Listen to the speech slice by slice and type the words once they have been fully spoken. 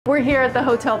We're here at the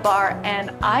hotel bar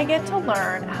and I get to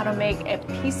learn how to make a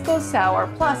Pisco sour.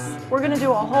 Plus, we're gonna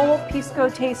do a whole Pisco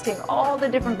tasting, all the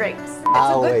different grapes. It's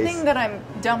a good thing that I'm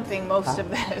dumping most of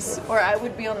this, or I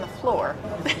would be on the floor.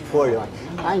 But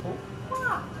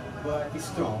it's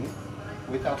strong.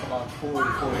 We talk about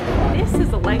 40. This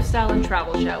is a lifestyle and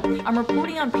travel show. I'm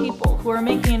reporting on people who are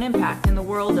making an impact in the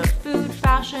world of food,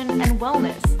 fashion, and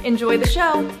wellness. Enjoy the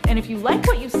show, and if you like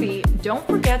what you see, don't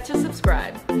forget to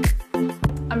subscribe.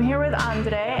 I'm here with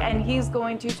André, and he's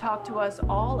going to talk to us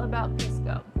all about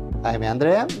Pisco. I'm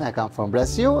André, I come from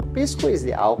Brazil. Pisco is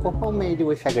the alcohol made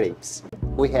with grapes.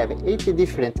 We have 80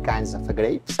 different kinds of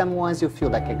grapes. Some ones you feel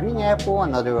like a green apple,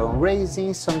 another one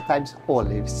raisins, sometimes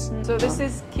olives. So this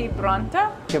is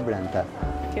Quebranta? Quebranta.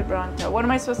 Quebranta. What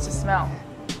am I supposed to smell?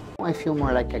 I feel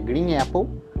more like a green apple,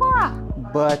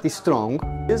 but strong.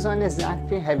 This one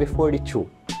exactly have a 42.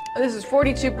 This is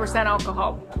 42%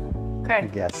 alcohol. Okay.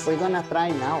 Yes. We're gonna try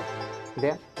now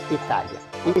the Italia.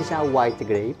 It is a white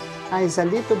grape. It's a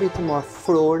little bit more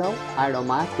floral,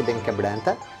 aromatic than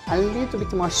Quebranta. A little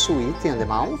bit more sweet in the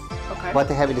mouth, okay. But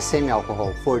they have the same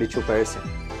alcohol, 42%.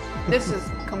 This is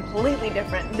completely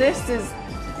different. This is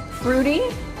fruity,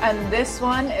 and this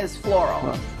one is floral.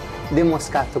 The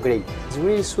Moscato grape is a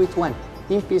really sweet one.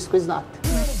 In Pisco is not.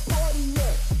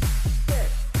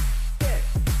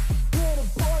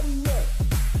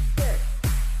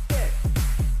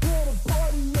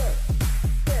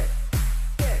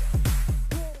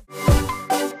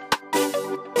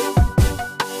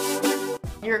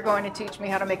 You're going to teach me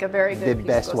how to make a very good Pisco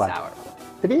best one. sour.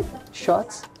 3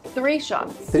 shots. 3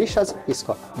 shots. 3 shots of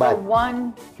Pisco. But for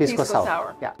one Pisco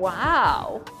sour. Yeah.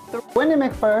 Wow. When you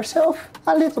make for yourself,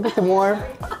 a little bit more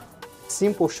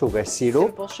simple sugar syrup.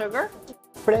 Simple sugar.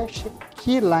 Fresh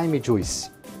key lime juice.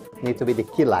 Need to be the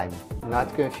key lime.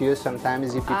 Not confused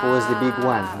sometimes if people use the big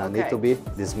one. No, okay. Need to be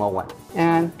the small one.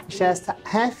 And just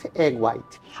half egg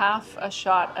white. Half a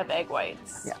shot of egg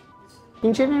whites. Yeah.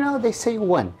 In general, they say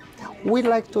 1. We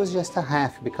like to use just a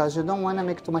half because you don't want to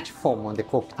make too much foam on the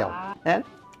cocktail. And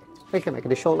we can make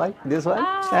the show like this one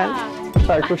and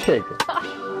start to shake it.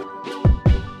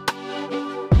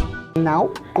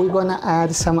 Now we're gonna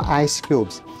add some ice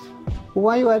cubes.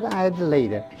 Why you add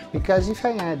later? Because if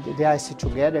I add the ice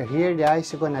together here, the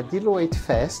ice is gonna dilute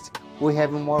fast. We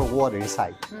have more water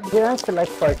inside. Just like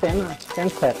for 10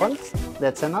 seconds.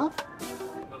 That's enough.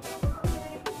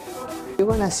 You're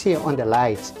gonna see on the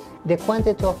lights the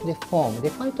quantity of the foam.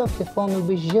 The quantity of the foam will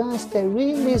be just a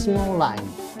really small line.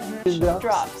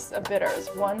 Drops of bitters.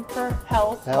 1 for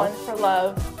health, 1 for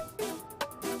love,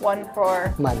 1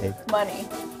 for money.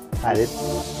 Add it.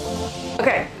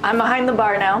 Okay, I'm behind the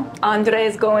bar now. André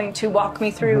is going to walk me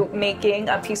through making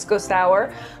a Pisco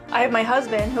sour. I have my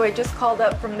husband, who I just called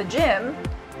up from the gym,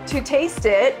 to taste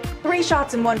it. 3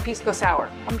 shots in 1 Pisco sour.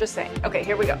 I'm just saying. Okay,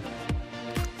 here we go.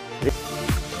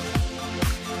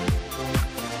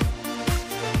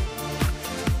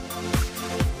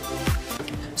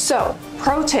 So,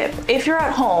 pro tip, if you're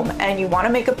at home and you want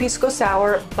to make a Pisco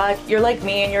sour, but you're like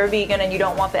me and you're a vegan and you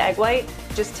don't want the egg white,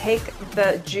 just take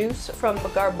the juice from the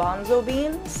garbanzo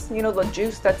beans, you know, the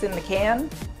juice that's in the can.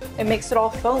 It makes it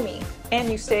all foamy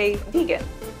and you stay vegan.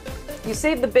 You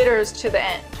save the bitters to the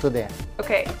end. To the end.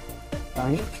 Okay.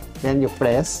 Then you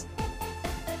press.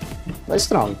 But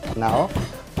strong. Now,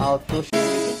 how to...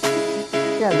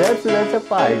 Yeah, that's a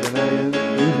part. You know, you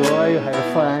enjoy, you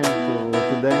have fun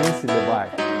to dance in the bar.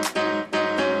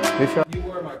 If you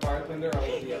were my bartender, I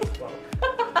would be at the club.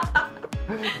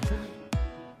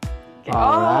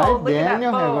 Alright, look at then that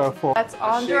you have foam. a foam. That's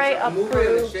André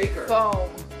approved foam.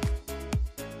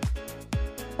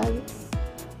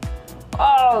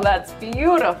 Oh, that's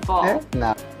beautiful.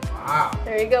 Now. Wow.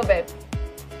 There you go, babe.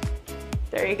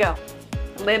 There you go.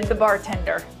 Lib the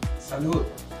bartender. Salud.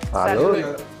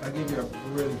 Salud. I'll give you a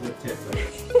really good tip.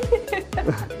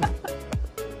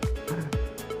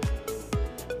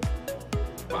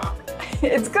 Wow.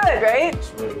 It's good, right?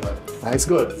 It's really good. It's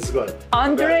good. It's good.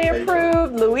 André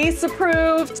approved, Luis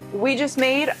approved. We just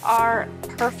made our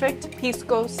perfect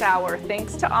Pisco sour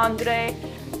thanks to André,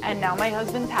 and now my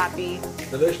husband's happy.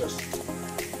 Delicious.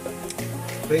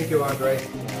 Thank you, André.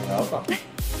 Welcome.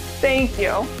 Thank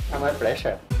you. My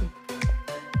pleasure.